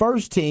the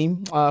first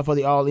team for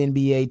the All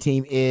NBA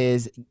team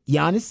is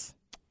Giannis,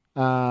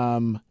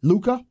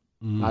 Luka.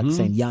 I'm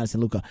saying Giannis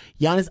and Luka.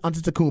 Giannis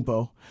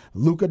Antetokounmpo,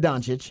 Luka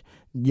Doncic,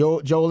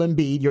 Joel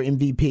Embiid, your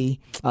MVP,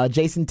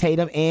 Jason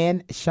Tatum,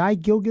 and Shai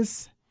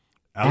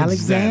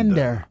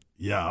Gilgeous-Alexander.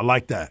 Yeah, I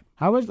like that.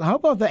 How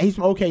about that? He's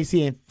from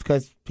OKC,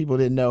 because people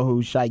didn't know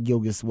who Shai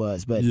Gilgeous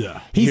was, but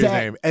Yeah. he's His at,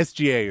 name,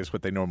 SGA is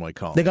what they normally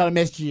call they him. call him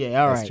SGA.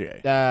 All right,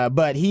 SGA.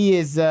 but he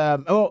is. You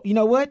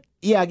know what?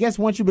 Yeah, I guess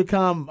once you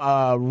become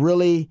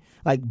really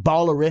like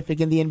ballerific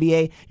in the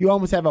NBA, you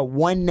almost have a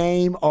one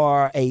name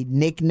or a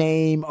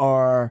nickname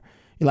or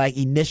like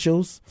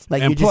initials.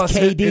 Like And you're plus,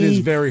 just KD. it is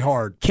very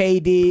hard.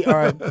 KD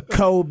or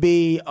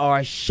Kobe or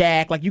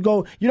Shaq. Like you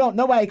don't.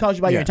 Nobody calls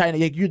you by your Yeah. entire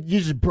name. You're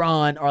just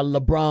Bron or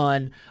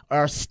LeBron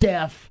or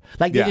Steph.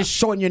 Like they Yeah. just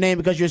shorten your name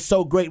because you're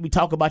so great. We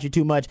talk about you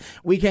too much.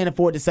 We can't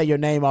afford to say your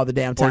name all the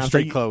damn time. Or So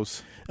straight you-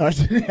 close.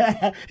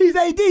 He's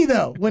AD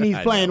though when he's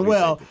I playing know, he's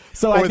well. AD.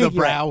 So I Or think the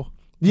you're brow. right.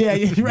 Yeah,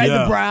 you're right.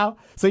 Yeah. The brow.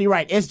 So you're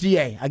right.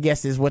 SGA, I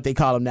guess, is what they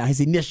call him now. His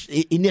initials,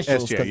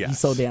 SGA, because yes. he's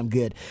so damn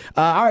good.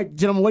 All right,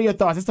 gentlemen, what are your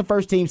thoughts? That's the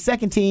first team.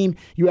 Second team,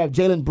 you have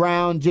Jaylen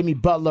Brown, Jimmy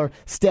Butler,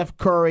 Steph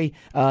Curry,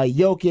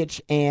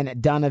 Jokic,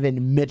 and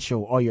Donovan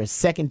Mitchell are your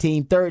second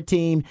team. Third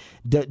team,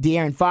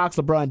 De'Aaron Fox,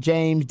 LeBron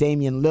James,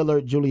 Damian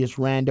Lillard, Julius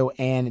Randle,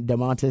 and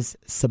Domantas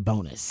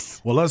Sabonis.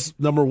 Well,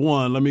 number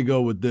one, let me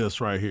go with this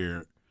right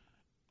here.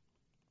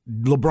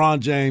 LeBron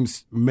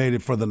James made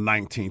it for the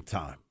 19th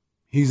time.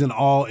 He's an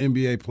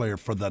all-NBA player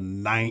for the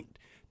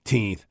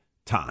 19th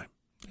time.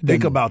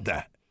 Think about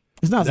that.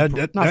 It's not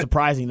That-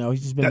 surprising, though.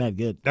 He's just been that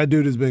good. That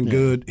dude has been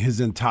good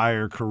his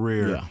entire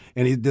career. Yeah.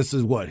 And this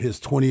is his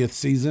 20th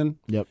season?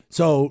 Yep.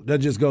 So that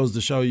just goes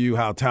to show you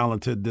how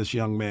talented this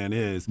young man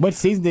is. What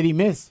season did he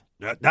miss?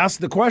 That's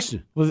the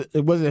question. Was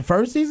it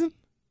first season?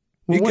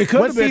 It What- could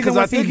what have been because season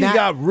I was think he not-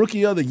 got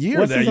Rookie of the Year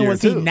What that season year, was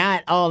too. he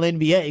not all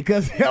NBA?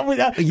 Because now I'm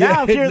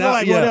curious. now-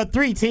 Well, yeah. there are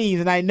three teams,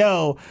 and I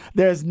know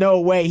there's no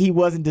way he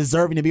wasn't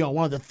deserving to be on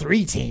one of the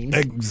three teams.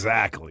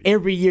 Exactly.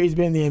 Every year he's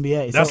been in the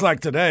NBA. That's So-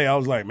 like today. I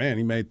was like, man,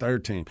 he made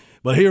third team.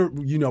 But here,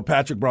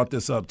 Patrick brought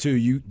this up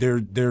too.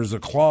 There's a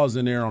clause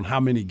in there on how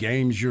many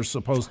games you're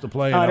supposed to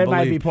play. And that I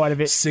might believe be part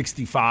of it.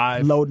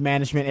 65. load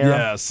management era.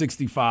 Yeah,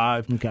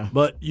 65. Okay.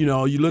 But, you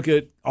look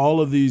at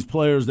all of these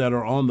players that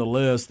are on the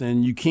list,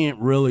 and you can't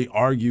really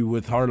argue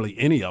with hardly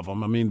any of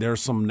them. I mean, there's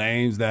some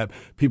names that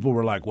people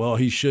were like, well,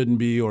 he shouldn't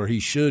be or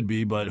he should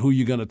be, but who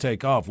you going to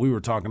take off? We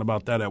were talking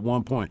about that at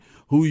one point.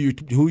 Who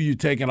you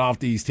taking off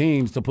these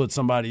teams to put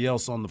somebody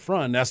else on the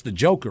front? That's the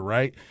Joker,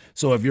 right?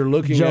 So if you're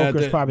looking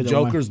Joker's at probably the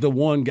Joker's the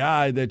one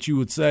guy that you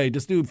would say,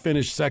 this dude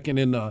finished second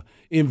in the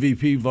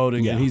MVP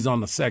voting, and he's on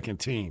the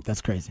second team.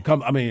 That's crazy.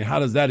 I mean, how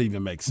does that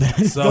even make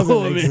sense? So,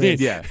 Doesn't make sense.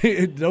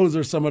 Yeah. those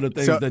are some of the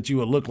things So- that you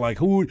would look like.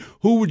 Who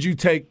would you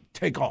take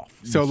take off.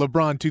 So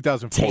LeBron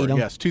 2004, Tatum.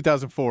 yes,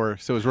 2004.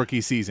 So his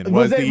rookie season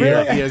Was was it the year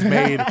really? he has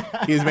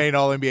made an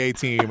All NBA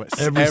team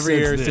every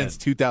year since then. since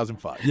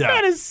 2005. Yeah.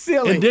 That is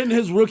silly. And didn't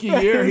his rookie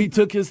year, he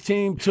took his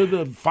team to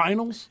the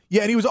finals?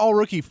 Yeah, and he was all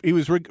rookie. He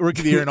was rookie of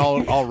the year and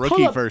all Hold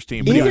rookie up. first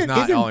team, but he was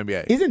not Isn't- All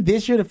NBA. Isn't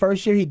this year the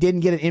first year he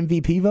didn't get an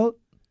MVP vote?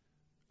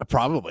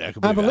 Probably, I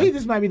could I believe believe that.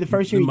 this might be the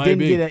first year It he might didn't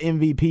be. get an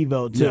MVP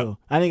vote, too.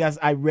 Yeah. I think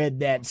I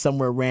read that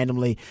somewhere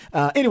randomly.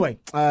 Anyway,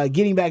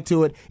 getting back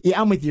to it, yeah,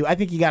 I'm with you. I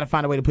think you got to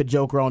find a way to put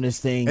Joker on this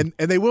thing.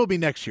 And they will be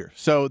next year.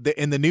 So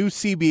in the new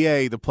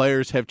CBA, the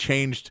players have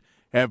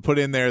put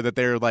in there that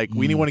they're like,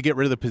 we want to get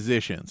rid of the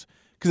positions.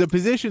 Because the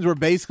positions were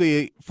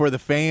basically for the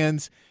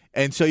fans,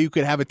 and so you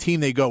could have a team,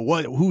 they go,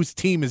 whose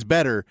team is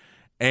better?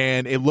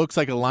 And it looks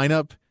like a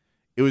lineup.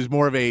 It was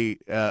more of a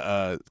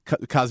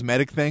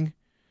cosmetic thing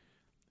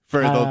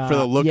for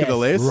the look yes. of the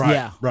list. Right,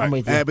 Yeah, right. I'm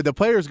with you. But the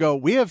players go,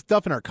 we have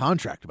stuff in our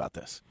contract about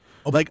this.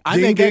 Like, I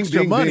ding, make ding, extra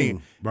ding, money.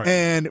 ding. Right.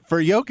 And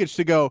for Jokic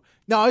to go,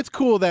 no, it's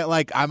cool that,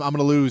 like, I'm going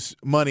to lose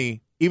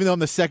money, even though I'm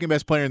the second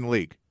best player in the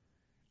league.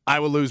 I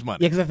will lose money.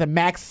 Yeah, because that's the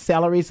max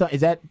salary. So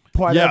is that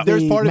part Yeah, of the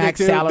There's part of it max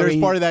too. salary?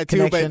 There's part of that too,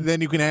 connection? but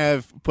then you can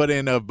have put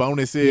in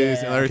bonuses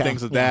Yeah, and other okay.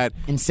 things like Yeah. that.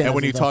 Incentives And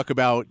when you and stuff. talk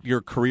about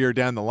your career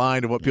down the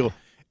line and what people,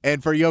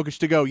 and for Jokic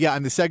to go, yeah,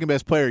 I'm the second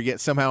best player, yet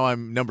somehow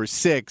I'm number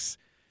 6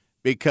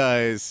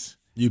 because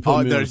You put me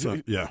on there's-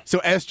 some- yeah. So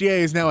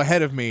SGA is now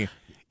ahead of me,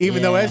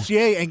 even though Yeah.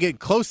 SGA ain't getting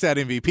close to that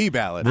MVP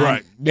ballot.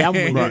 Right. Yeah, I'm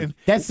with you. And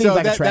That seems so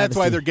like a that's why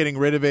travesty. they're getting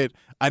rid of it.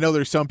 I know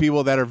there's some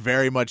people that are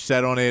very much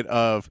set on it.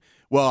 Of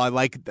well, I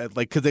like that,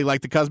 like because they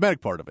like the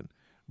cosmetic part of it.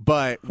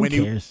 But when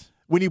cares?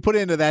 you put it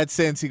into that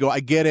sense, you go,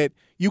 I get it.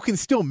 You can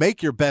still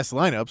make your best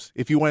lineups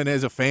if you went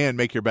as a fan,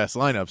 make your best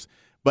lineups.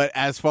 But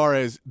as far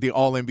as the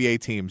All NBA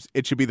teams,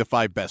 it should be the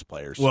 5 best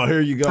players. Well,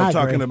 here you go, I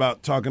talking agree.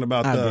 about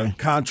I the agree.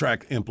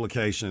 contract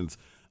implications.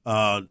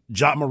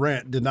 Ja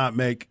Morant did not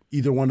make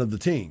either one of the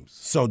teams.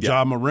 So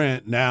Ja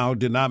Morant now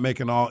did not make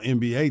an All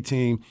NBA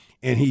team,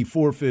 and he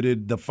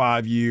forfeited the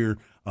 5-year,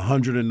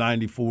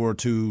 194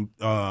 to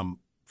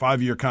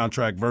 5-year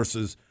contract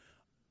versus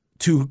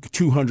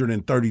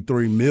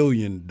 $233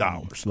 million.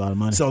 That's a lot of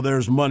money. So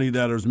there's money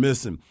that is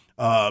missing.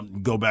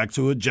 Go back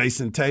to it.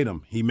 Jason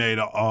Tatum, he made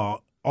an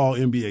All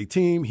NBA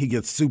team. He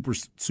gets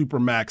super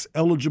max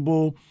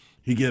eligible.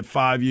 He get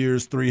 5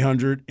 years,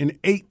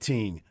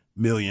 $318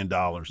 million.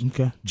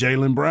 Okay.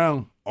 Jaylen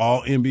Brown,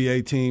 All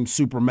NBA team,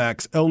 super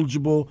max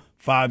eligible,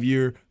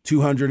 5-year,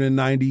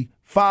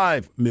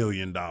 $295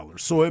 million.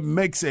 So it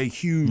makes a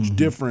huge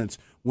difference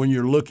when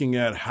you're looking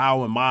at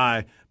how am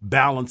I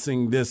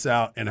balancing this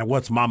out and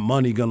what's my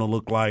money going to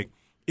look like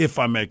if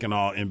I make an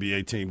All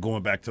NBA team,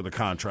 going back to the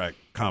contract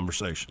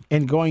conversation.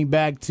 And going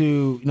back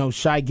to,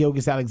 Shai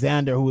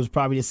Gilgeous-Alexander, who was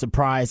probably the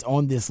surprise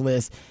on this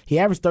list, he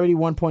averaged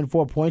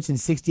 31.4 points in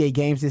 68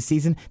 games this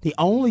season. The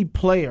only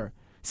player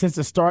since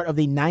the start of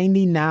the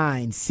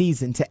 99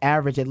 season to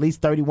average at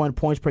least 31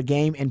 points per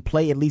game and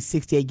play at least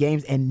 68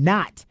 games and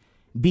not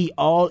be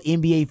all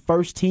NBA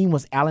first team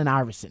was Allen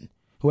Iverson,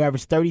 who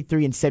averaged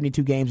 33 in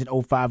 72 games in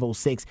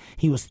 05-06.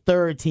 He was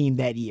third team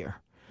that year.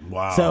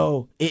 Wow.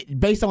 So,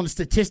 based on the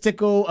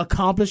statistical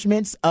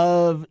accomplishments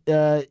of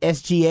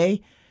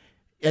SGA,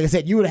 like I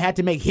said, you would have had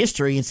to make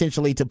history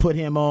essentially to put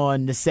him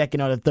on the second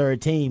or the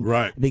third team,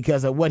 Right.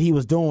 Because of what he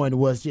was doing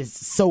was just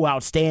so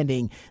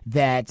outstanding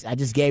that I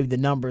just gave you the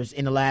numbers.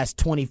 In the last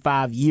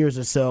 25 years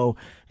or so,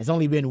 there's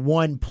only been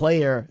one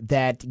player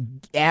that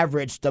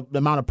averaged the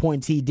amount of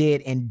points he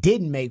did and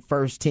didn't make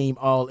first team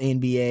All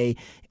NBA,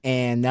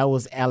 and that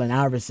was Allen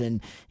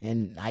Iverson.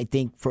 And I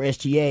think for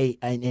SGA,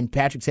 and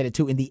Patrick said it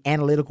too, in the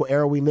analytical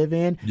era we live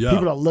in,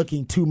 people are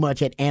looking too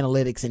much at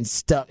analytics and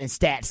stuff and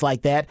stats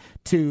like that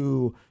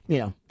to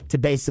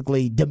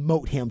basically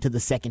demote him to the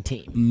second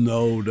team.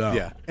 No doubt.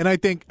 Yeah, and I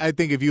think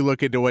if you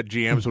look into what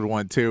GMs would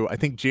want too, I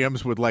think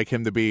GMs would like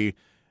him to be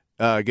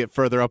get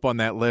further up on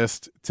that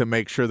list to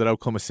make sure that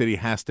Oklahoma City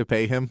has to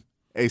pay him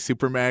a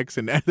supermax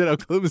and that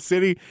Oklahoma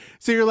City.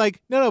 So you're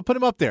like, no, put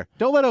him up there.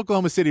 Don't let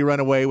Oklahoma City run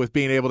away with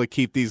being able to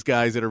keep these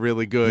guys that are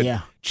really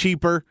good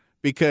cheaper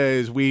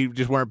because we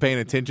just weren't paying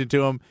attention to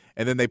them.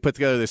 And then they put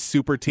together this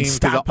super team because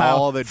of Stockpile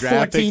all the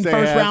draft 14 picks they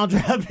first had. round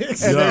draft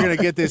picks. And they're going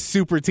to get this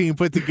super team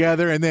put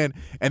together, and then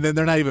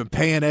they're not even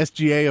paying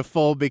SGA a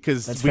full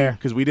because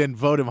we didn't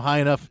vote him high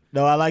enough.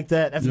 No, I like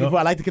that. That's good.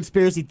 I like the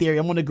conspiracy theory.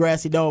 I'm on the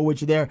grassy knoll with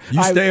you there.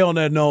 You stay on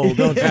that knoll,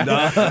 don't you, Don?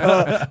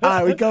 All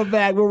right, we come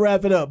back. We'll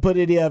wrap it up. Put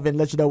it in the oven.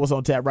 Let you know what's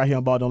on tap right here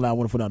on Ball Don't Lie.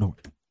 Wonderful None.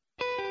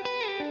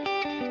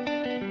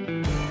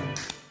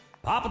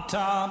 Papa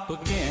Top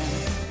again.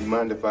 You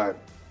mind if I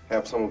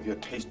have some of your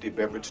tasty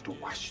beverage to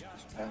wash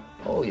this down?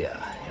 Oh,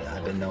 yeah.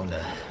 I've been known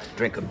to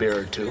drink a beer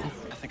or two.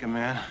 I think a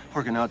man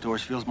working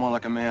outdoors feels more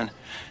like a man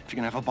if you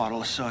can have a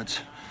bottle of suds.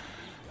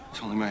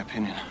 It's only my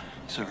opinion,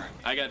 sir.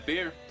 I got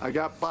beer. I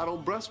got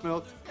bottled breast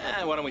milk.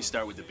 Why don't we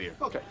start with the beer?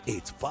 Okay.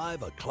 It's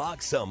 5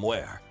 o'clock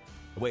somewhere.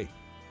 Wait,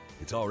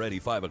 it's already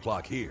 5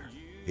 o'clock here.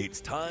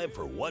 It's time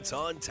for What's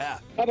on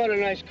Tap. How about a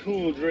nice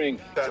cool drink?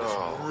 That is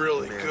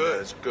really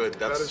good. That's good.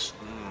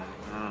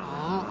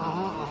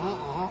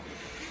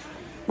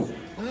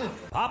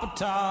 Papa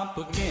Top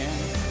again.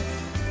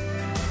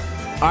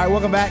 All right,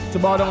 welcome back to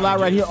Ball Don't Lie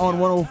right here on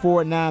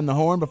 104.9 The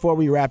Horn. Before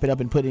we wrap it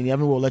up and put it in the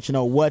oven, we'll let you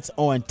know what's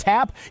on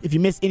tap. If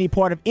you missed any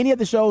part of any of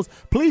the shows,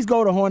 please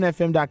go to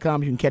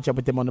hornfm.com. You can catch up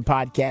with them on the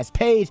podcast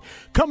page.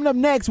 Coming up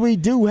next, we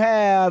do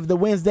have the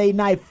Wednesday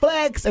Night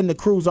Flex, and the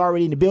crew's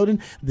already in the building.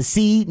 The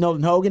Seed,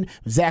 Nolan Hogan,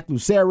 Zach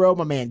Lucero,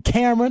 my man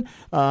Cameron.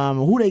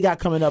 Who they got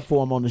coming up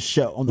for them on the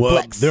show, on the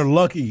Flex? They're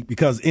lucky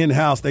because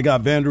in-house they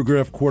got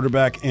Vandergrift,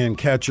 quarterback and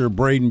catcher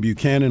Braden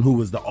Buchanan, who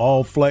was the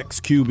all-flex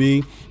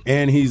QB,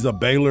 and he's a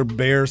Baylor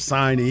Bear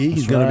signee.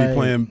 He's going to be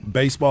playing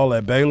baseball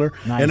at Baylor.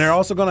 Nice. And they're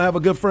also going to have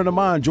a good friend of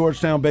mine,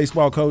 Georgetown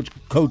baseball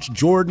coach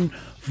Jordan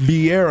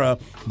Vieira.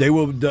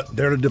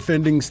 They're the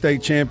defending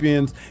state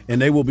champions,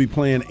 and they will be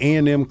playing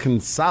A&M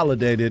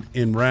Consolidated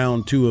in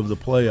round 2 of the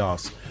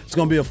playoffs. It's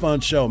going to be a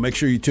fun show. Make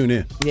sure you tune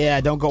in. Yeah,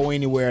 don't go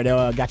anywhere. They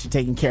got you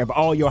taking care of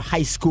all your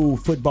high school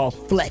football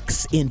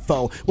flex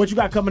info. What you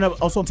got coming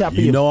up also on top for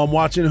you? You know I'm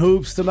watching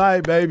hoops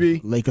tonight, baby.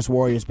 Lakers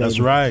Warriors, baby.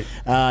 That's right.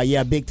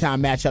 Yeah, big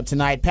time matchup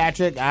tonight.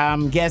 Patrick,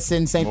 I'm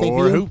guessing same thing for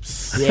More you.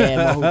 hoops.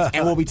 Yeah, more hoops.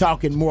 And we'll be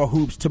talking more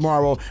hoops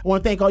tomorrow. I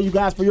want to thank all you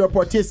guys for your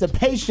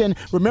participation.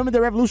 Remember,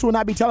 the revolution will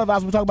not be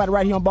televised. We'll talk about it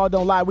right here on Ball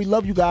Don't Lie. We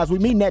love you guys. We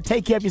mean that.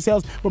 Take care of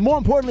yourselves. But more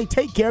importantly,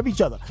 take care of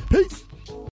each other. Peace.